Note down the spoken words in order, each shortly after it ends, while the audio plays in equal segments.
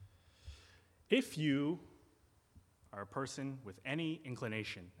If you are a person with any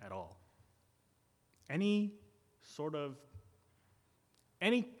inclination at all, any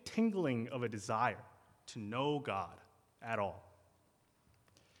tingling of a desire to know God at all,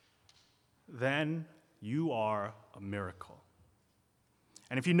 then you are a miracle.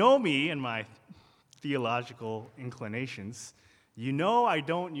 And if you know me and my theological inclinations, you know I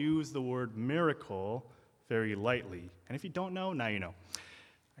don't use the word miracle very lightly. And if you don't know, now you know.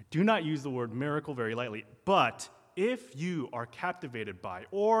 I do not use the word miracle very lightly, but if you are captivated by,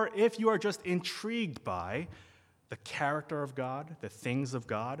 or if you are just intrigued by the character of God, the things of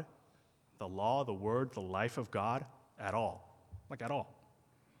God, the law, the word, the life of God, at all,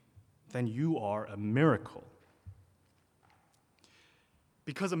 then you are a miracle.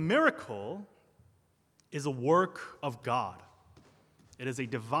 Because a miracle is a work of God. It is a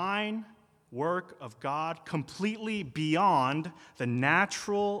divine work of God completely beyond the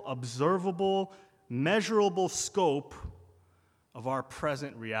natural, observable, measurable scope of our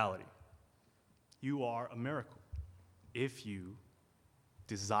present reality. You are a miracle if you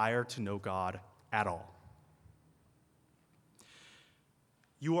desire to know God at all.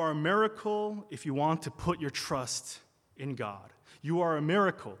 You are a miracle if you want to put your trust in God. You are a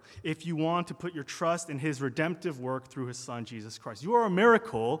miracle if you want to put your trust in his redemptive work through his Son, Jesus Christ. You are a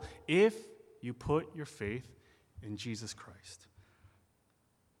miracle if you put your faith in Jesus Christ.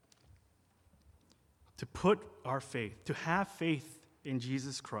 To put our faith, to have faith in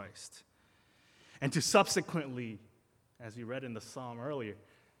Jesus Christ, and to subsequently, as we read in the psalm earlier,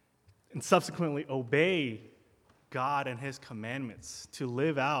 and subsequently obey God and his commandments, to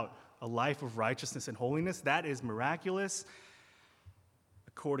live out a life of righteousness and holiness, that is miraculous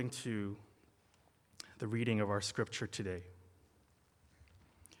according to the reading of our scripture today.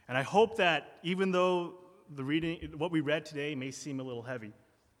 And I hope that even though what we read today may seem a little heavy,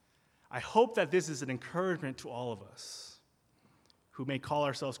 I hope that this is an encouragement to all of us who may call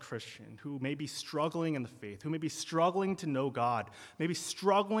ourselves Christian, who may be struggling in the faith, who may be struggling to know God, maybe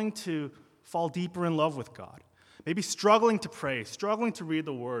struggling to fall deeper in love with God, maybe struggling to pray, struggling to read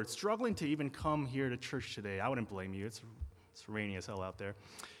the Word, struggling to even come here to church today. I wouldn't blame you. It's rainy as hell out there.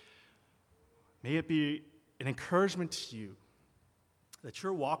 May it be an encouragement to you that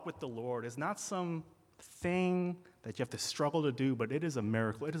your walk with the Lord is not some thing that you have to struggle to do, but it is a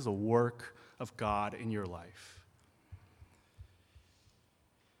miracle. It is a work of God in your life.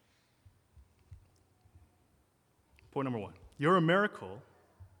 Point number one, you're a miracle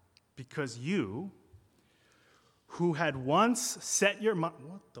because you had once set your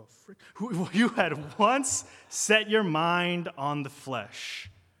mind on the flesh.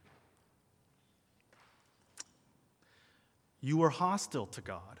 You were hostile to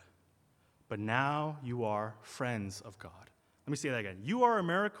God, but now you are friends of God. Let me say that again. You are a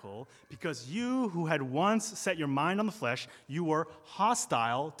miracle because you who had once set your mind on the flesh, you were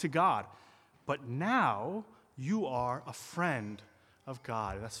hostile to God, but now you are a friend of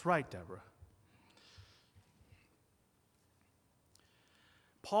God. That's right, Deborah.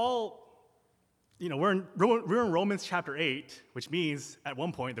 Paul, we're in Romans chapter 8, which means at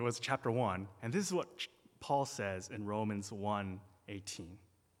one point there was chapter 1, and this is what Paul says in Romans 1:18.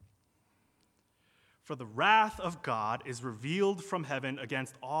 For the wrath of God is revealed from heaven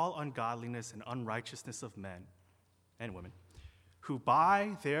against all ungodliness and unrighteousness of men and women, who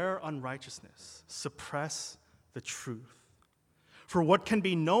by their unrighteousness suppress the truth. For what can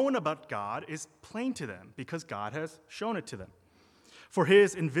be known about God is plain to them, because God has shown it to them. For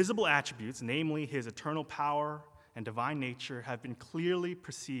his invisible attributes, namely his eternal power and divine nature, have been clearly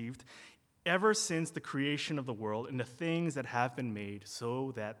perceived ever since the creation of the world and the things that have been made,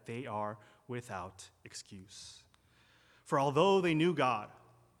 so that they are without excuse. For although they knew God,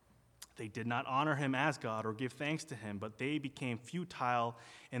 they did not honor him as God or give thanks to him, but they became futile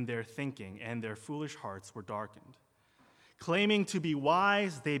in their thinking, and their foolish hearts were darkened. Claiming to be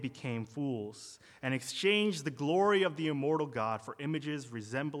wise, they became fools and exchanged the glory of the immortal God for images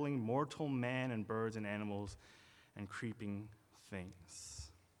resembling mortal man and birds and animals and creeping things.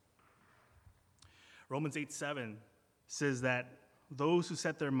 Romans 8:7 says that those who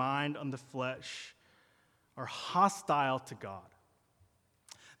set their mind on the flesh are hostile to God.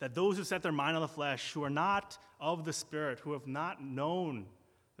 That those who set their mind on the flesh, who are not of the Spirit, who have not known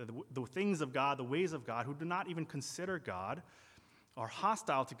the things of God, the ways of God, who do not even consider God, are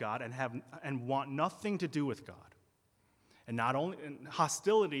hostile to God and want nothing to do with God. And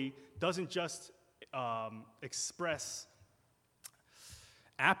hostility doesn't just express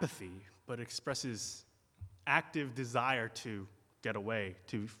apathy, but expresses active desire to get away,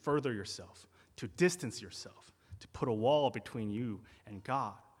 to further yourself, to distance yourself, to put a wall between you and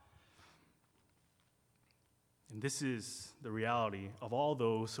God. And this is the reality of all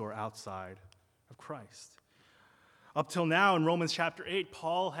those who are outside of Christ. Up till now, in Romans chapter 8,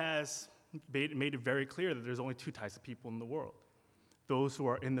 Paul has made it very clear that there's only two types of people in the world: those who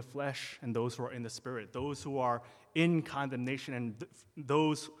are in the flesh and those who are in the spirit, those who are in condemnation and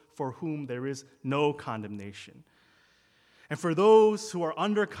those for whom there is no condemnation. And for those who are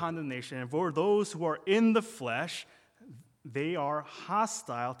under condemnation and for those who are in the flesh, they are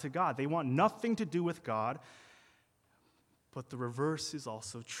hostile to God. They want nothing to do with God. But the reverse is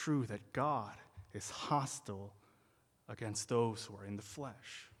also true, that God is hostile against those who are in the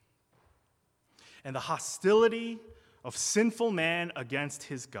flesh. And the hostility of sinful man against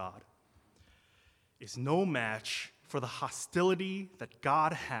his God is no match for the hostility that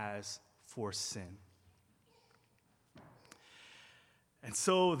God has for sin. And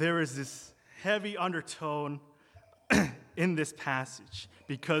so there is this heavy undertone in this passage,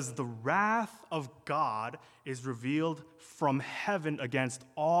 because the wrath of God is revealed from heaven against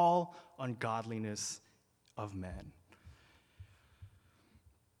all ungodliness of men.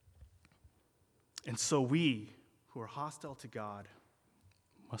 And so we, who are hostile to God,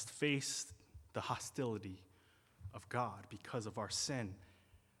 must face the hostility of God because of our sin.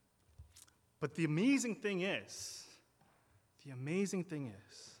 But the amazing thing is,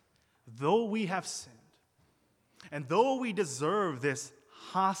 though we have sinned, and though we deserve this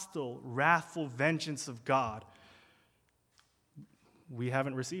hostile, wrathful vengeance of God, we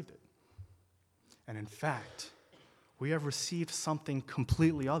haven't received it. And in fact, we have received something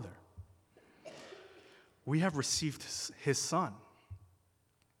completely other. We have received his Son.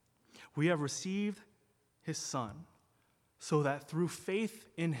 We have received his Son so that through faith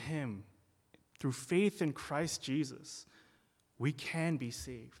in him, through faith in Christ Jesus, we can be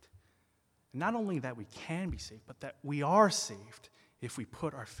saved. And not only that we can be saved, but that we are saved if we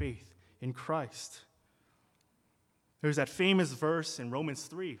put our faith in Christ. There's that famous verse in Romans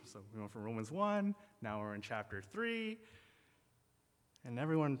 3. So we went from Romans 1, now we're in chapter 3. And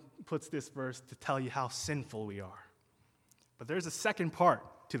everyone puts this verse to tell you how sinful we are. But there's a second part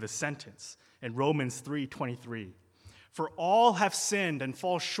to the sentence in Romans 3:23. For all have sinned and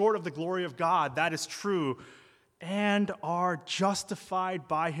fall short of the glory of God, that is true, and are justified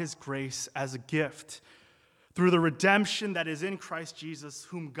by his grace as a gift through the redemption that is in Christ Jesus,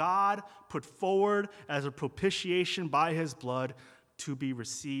 whom God put forward as a propitiation by his blood to be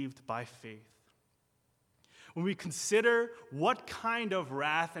received by faith. When we consider what kind of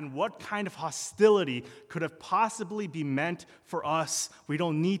wrath and what kind of hostility could have possibly been meant for us, we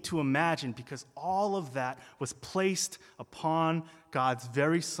don't need to imagine, because all of that was placed upon God's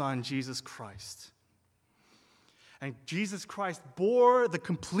very Son, Jesus Christ. And Jesus Christ bore the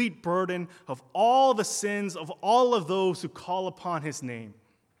complete burden of all the sins of all of those who call upon his name.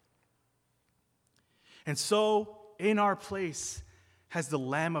 And so, in our place, has the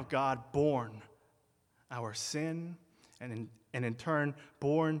Lamb of God borne our sin, and in turn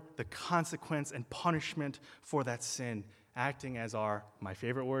borne the consequence and punishment for that sin, acting as my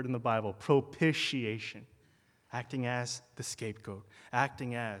favorite word in the Bible, propitiation, acting as the scapegoat,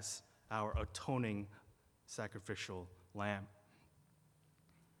 acting as our atoning sacrificial lamb.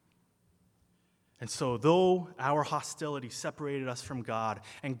 And so, though our hostility separated us from God,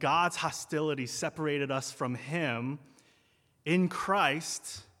 and God's hostility separated us from him, in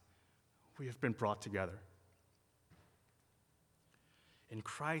Christ, we have been brought together. In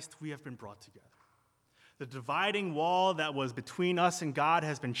Christ, we have been brought together. The dividing wall that was between us and God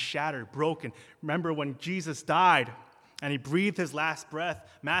has been shattered, broken. Remember when Jesus died and he breathed his last breath,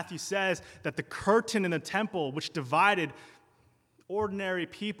 Matthew says that the curtain in the temple, which divided ordinary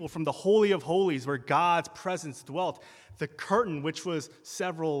people from the Holy of Holies, where God's presence dwelt, the curtain, which was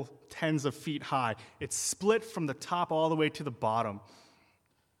several tens of feet high, it split from the top all the way to the bottom.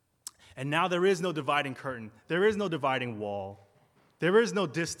 And now there is no dividing curtain. There is no dividing wall. There is no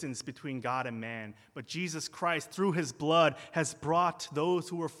distance between God and man, but Jesus Christ, through his blood, has brought those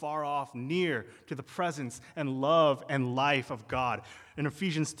who were far off near to the presence and love and life of God. In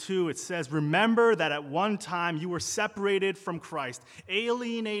Ephesians 2, it says, "Remember that at one time you were separated from Christ,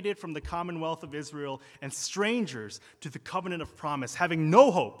 alienated from the commonwealth of Israel, and strangers to the covenant of promise, having no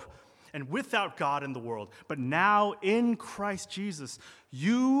hope and without God in the world. But now in Christ Jesus,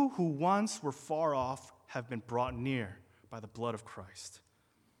 you who once were far off have been brought near by the blood of Christ.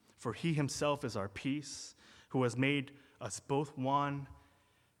 For he himself is our peace, who has made us both one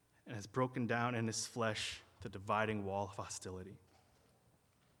and has broken down in his flesh the dividing wall of hostility."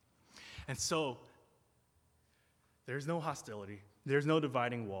 And so, there's no hostility, there's no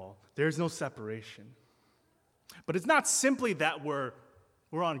dividing wall, there's no separation. But it's not simply that we're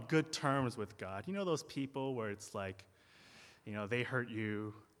We're on good terms with God. You know those people where it's like, they hurt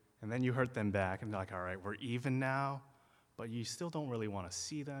you, and then you hurt them back, and they're like, all right, we're even now, but you still don't really want to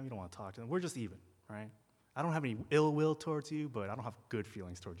see them. You don't want to talk to them. We're just even, right? I don't have any ill will towards you, but I don't have good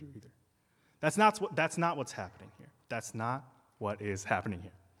feelings towards you either. That's not what's happening here. That's not what is happening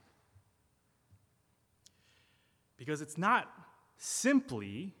here. Because it's not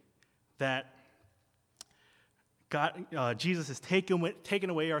simply that Jesus has taken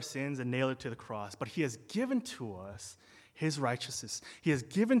away our sins and nailed it to the cross, but he has given to us his righteousness. He has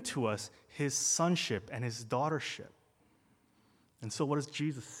given to us his sonship and his daughtership. And so what does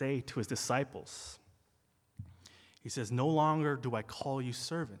Jesus say to his disciples? He says, "No longer do I call you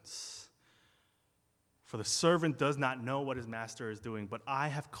servants, for the servant does not know what his master is doing, but I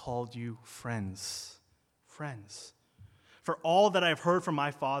have called you friends." Friends. "For all that I have heard from my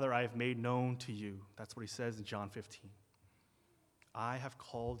Father, I have made known to you." That's what he says in John 15. I have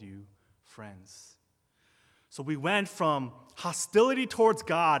called you friends. So we went from hostility towards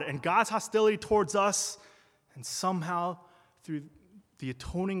God and God's hostility towards us, and somehow through the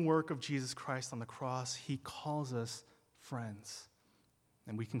atoning work of Jesus Christ on the cross, he calls us friends.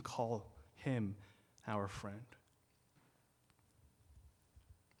 And we can call him our friend.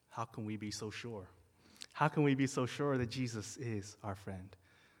 How can we be so sure? How can we be so sure that Jesus is our friend?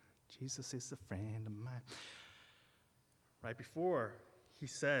 Jesus is a friend of mine. Right before he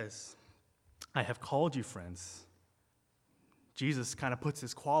says, I have called you friends, Jesus kind of puts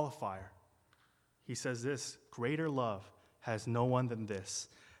his qualifier. He says this, greater love has no one than this,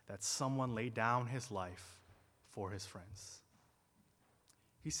 that someone lay down his life for his friends.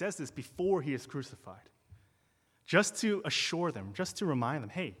 He says this before he is crucified, just to assure them, just to remind them,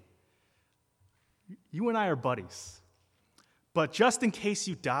 hey, you and I are buddies, but just in case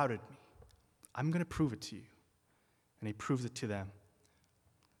you doubted me, I'm going to prove it to you. And he proves it to them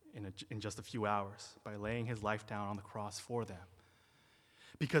in just a few hours by laying his life down on the cross for them.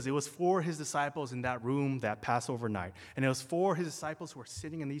 Because it was for his disciples in that room that Passover night, and it was for his disciples who are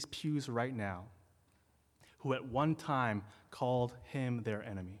sitting in these pews right now, who at one time called him their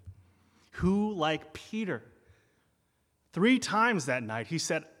enemy, who, like Peter, 3 times that night, he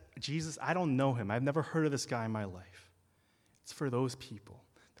said, Jesus, I don't know him. I've never heard of this guy in my life. It's for those people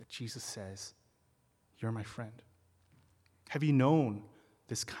that Jesus says, you're my friend. Have you known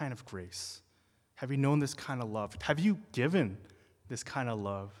this kind of grace? Have you known this kind of love? Have you given this kind of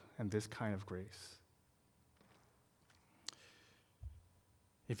love and this kind of grace?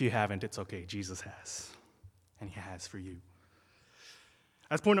 If you haven't, it's okay. Jesus has, and he has for you.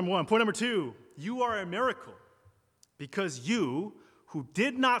 That's point number 1. Point number 2, you are a miracle because you, who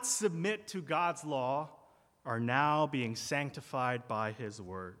did not submit to God's law, are now being sanctified by his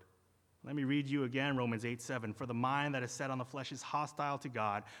word. Let me read you again, Romans 8:7. For the mind that is set on the flesh is hostile to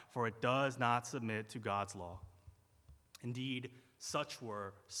God, for it does not submit to God's law. Indeed, such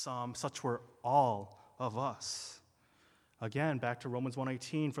were all of us. Again, back to Romans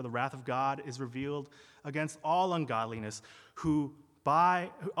 1:18. For the wrath of God is revealed against all ungodliness,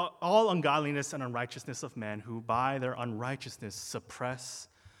 all ungodliness and unrighteousness of men, who by their unrighteousness suppress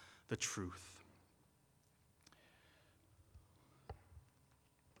the truth.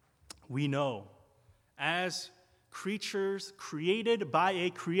 We know, as creatures created by a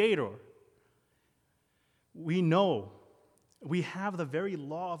creator, we know we have the very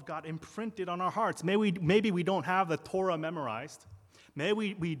law of God imprinted on our hearts. Maybe we don't have the Torah memorized.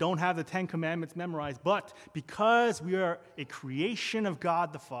 Maybe we don't have the 10 Commandments memorized, but because we are a creation of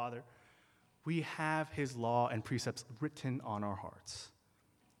God the Father, we have his law and precepts written on our hearts.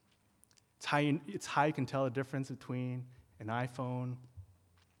 It's how you can tell the difference between an iPhone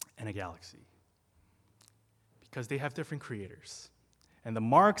and a Galaxy, because they have different creators, and the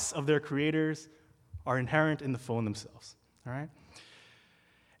marks of their creators are inherent in the phone themselves, all right?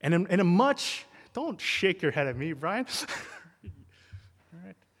 And in a much, don't shake your head at me, Brian. All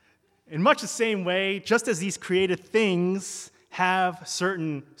right. In much the same way, just as these created things have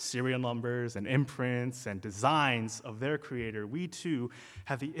certain serial numbers and imprints and designs of their creator, we too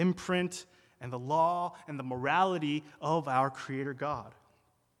have the imprint and the law and the morality of our creator God.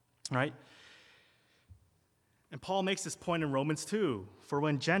 Right? And Paul makes this point in Romans 2. For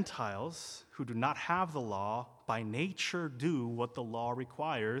when Gentiles who do not have the law by nature do what the law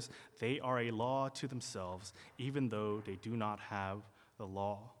requires, they are a law to themselves, even though they do not have the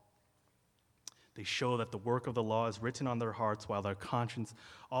law. They show that the work of the law is written on their hearts, while their conscience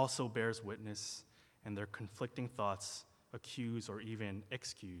also bears witness, and their conflicting thoughts accuse or even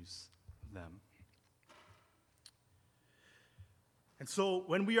excuse them. And so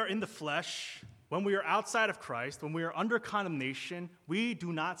when we are in the flesh, when we are outside of Christ, when we are under condemnation, we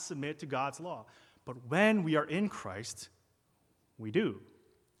do not submit to God's law. But when we are in Christ, we do.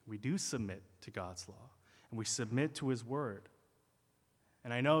 We do submit to God's law, and we submit to his word.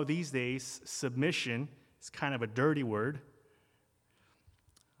 And I know these days, submission is kind of a dirty word.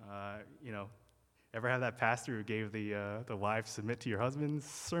 Ever have that pastor who gave the wife submit to your husband's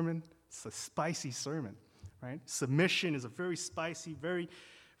sermon? It's a spicy sermon, right? Submission is a very spicy, very,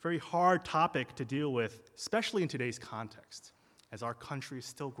 very hard topic to deal with, especially in today's context, as our country is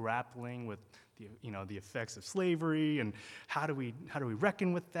still grappling with the effects of slavery, and how do we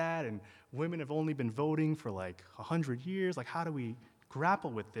reckon with that? And women have only been voting for like 100 years. Like, how do we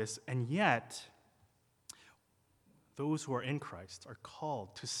grapple with this? And yet, those who are in Christ are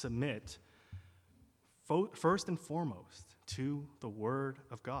called to submit first and foremost to the Word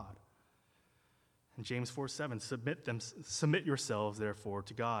of God. In James 4:7, submit yourselves, therefore,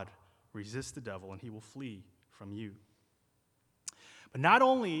 to God. Resist the devil, and he will flee from you. But not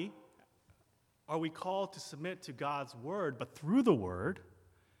only are we called to submit to God's word, but through the word,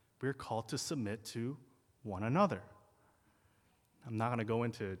 we're called to submit to one another. I'm not going to go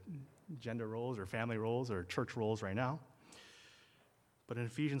into gender roles or family roles or church roles right now. But in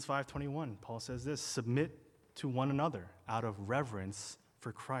Ephesians 5:21, Paul says this: submit to one another out of reverence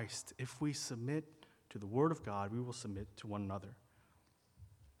for Christ. If we submit to the word of God, we will submit to one another.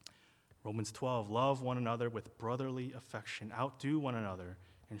 Romans 12, love one another with brotherly affection. Outdo one another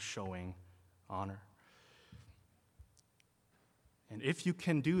in showing honor. And if you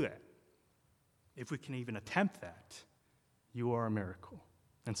can do that, if we can even attempt that, you are a miracle.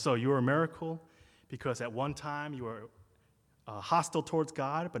 And so you are a miracle because at one time you were hostile towards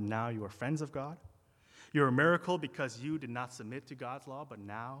God, but now you are friends of God. You're a miracle because you did not submit to God's law, but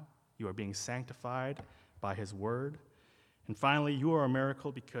now you are being sanctified by his word. And finally, you are a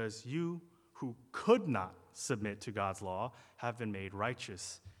miracle because you who could not submit to God's law have been made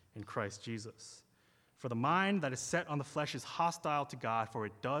righteous in Christ Jesus. For the mind that is set on the flesh is hostile to God, for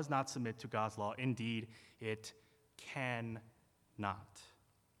it does not submit to God's law. Indeed, it cannot.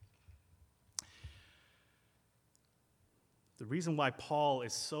 The reason why Paul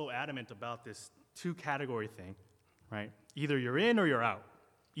is so adamant about this two-category thing, right? Either you're in or you're out.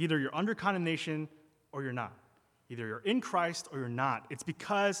 Either you're under condemnation or you're not. Either you're in Christ or you're not. It's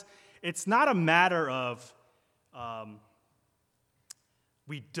because it's not a matter of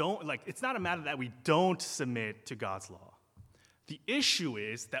it's not a matter that we don't submit to God's law. The issue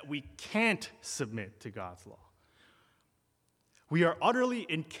is that we can't submit to God's law. We are utterly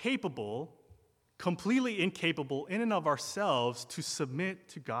incapable, completely incapable in and of ourselves to submit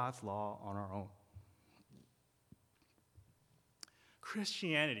to God's law on our own.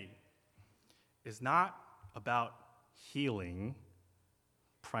 Christianity is not about healing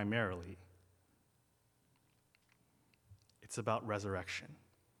primarily. It's about resurrection.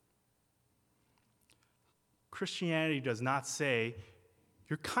 Christianity does not say,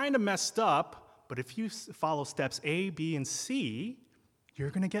 you're kind of messed up, but if you follow steps A, B, and C, you're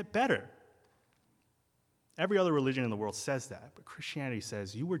going to get better. Every other religion in the world says that, but Christianity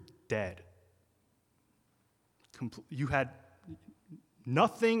says you were dead. You had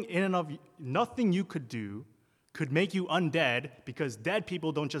nothing nothing you could do could make you undead, because dead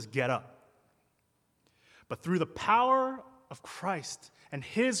people don't just get up. But through the power of Christ and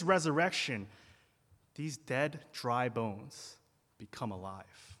his resurrection, these dead, dry bones become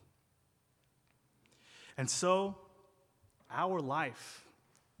alive. And so, our life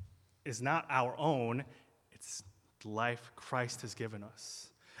is not our own, it's the life Christ has given us.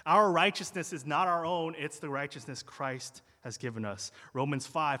 Our righteousness is not our own, it's the righteousness Christ has given us. Romans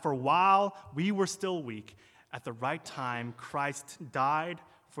 5, for while we were still weak, at the right time Christ died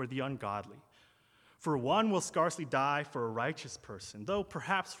for the ungodly. For one will scarcely die for a righteous person, though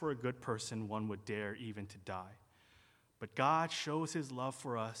perhaps for a good person one would dare even to die. But God shows his love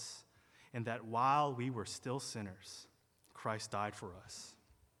for us in that while we were still sinners, Christ died for us.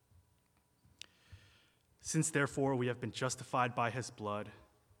 Since therefore we have been justified by his blood,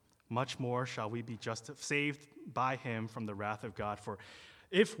 much more shall we be saved by him from the wrath of God. For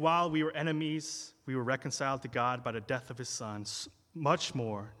if while we were enemies, we were reconciled to God by the death of his Son, much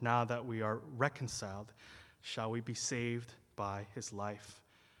more, now that we are reconciled, shall we be saved by his life.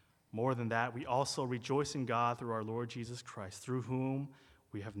 More than that, we also rejoice in God through our Lord Jesus Christ, through whom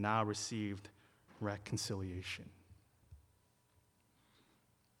we have now received reconciliation.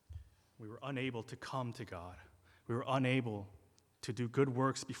 We were unable to come to God. We were unable to do good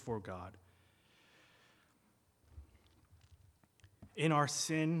works before God. In our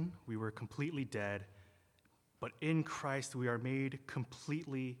sin, we were completely dead, but in Christ we are made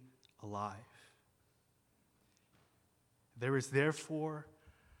completely alive. There is therefore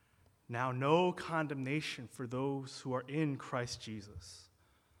now no condemnation for those who are in Christ Jesus.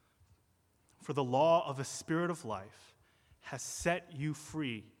 For the law of the Spirit of life has set you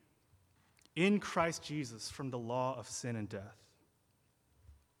free in Christ Jesus from the law of sin and death.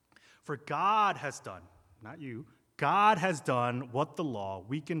 For God has done, not you, God has done what the law,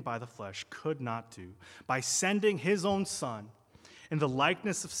 weakened by the flesh, could not do. By sending his own Son in the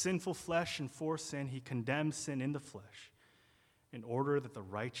likeness of sinful flesh, and for sin, he condemned sin in the flesh, in order that the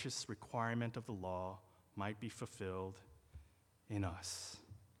righteous requirement of the law might be fulfilled in us,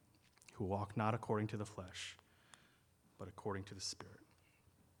 who walk not according to the flesh, but according to the Spirit.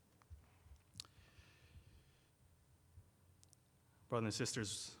 Brothers and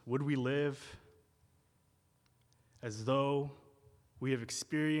sisters, would we live as though we have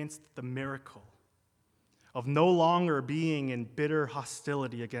experienced the miracle of no longer being in bitter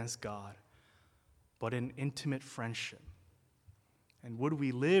hostility against God, but in intimate friendship? And would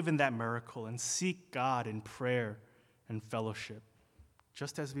we live in that miracle and seek God in prayer and fellowship,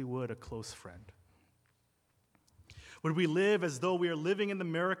 just as we would a close friend? Would we live as though we are living in the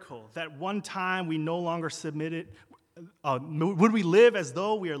miracle that one time we no longer submitted? Would we live as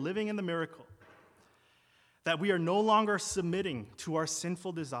though we are living in the miracle that we are no longer submitting to our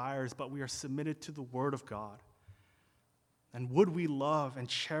sinful desires, but we are submitted to the Word of God? And would we love and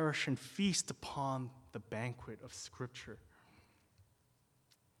cherish and feast upon the banquet of Scripture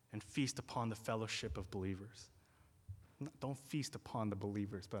and feast upon the fellowship of believers? Don't feast upon the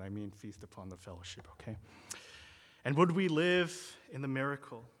believers, but I mean feast upon the fellowship, okay? And would we live in the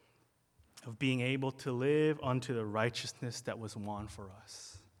miracle of being able to live unto the righteousness that was won for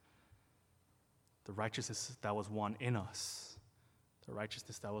us? The righteousness that was won in us, the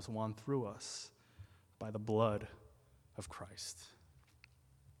righteousness that was won through us by the blood of Christ.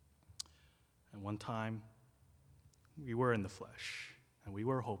 And one time, we were in the flesh, and we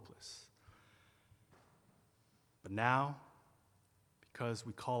were hopeless. But now, because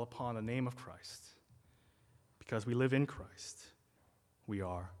we call upon the name of Christ, because we live in Christ, we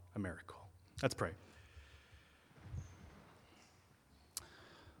are a miracle. Let's pray.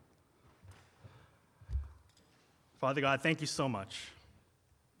 Father God, thank you so much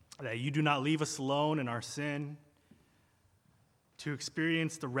that you do not leave us alone in our sin to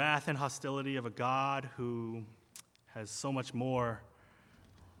experience the wrath and hostility of a God who has so much more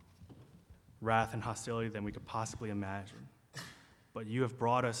wrath and hostility than we could possibly imagine. But you have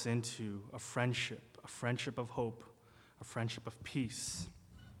brought us into a friendship of hope, a friendship of peace,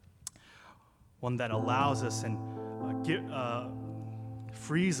 one that allows us and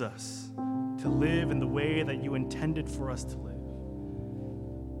frees us to live in the way that you intended for us to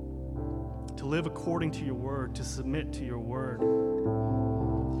live according to your word, to submit to your word,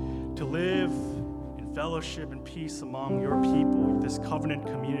 to live in fellowship and peace among your people, this covenant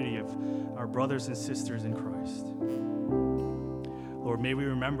community of our brothers and sisters in Christ. Lord, may we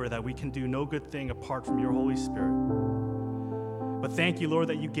remember that we can do no good thing apart from your Holy Spirit. But thank you, Lord,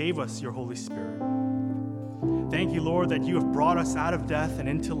 that you gave us your Holy Spirit. Thank you, Lord, that you have brought us out of death and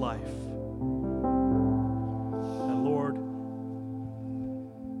into life. That, Lord,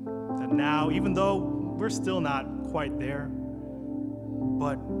 that now, even though we're still not quite there,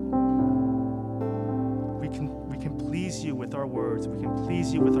 but we can please you with our words, we can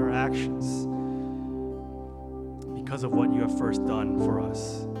please you with our actions because of what you have first done for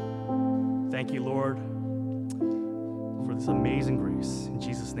us. Thank you, Lord, for this amazing grace. In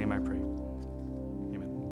Jesus' name I pray.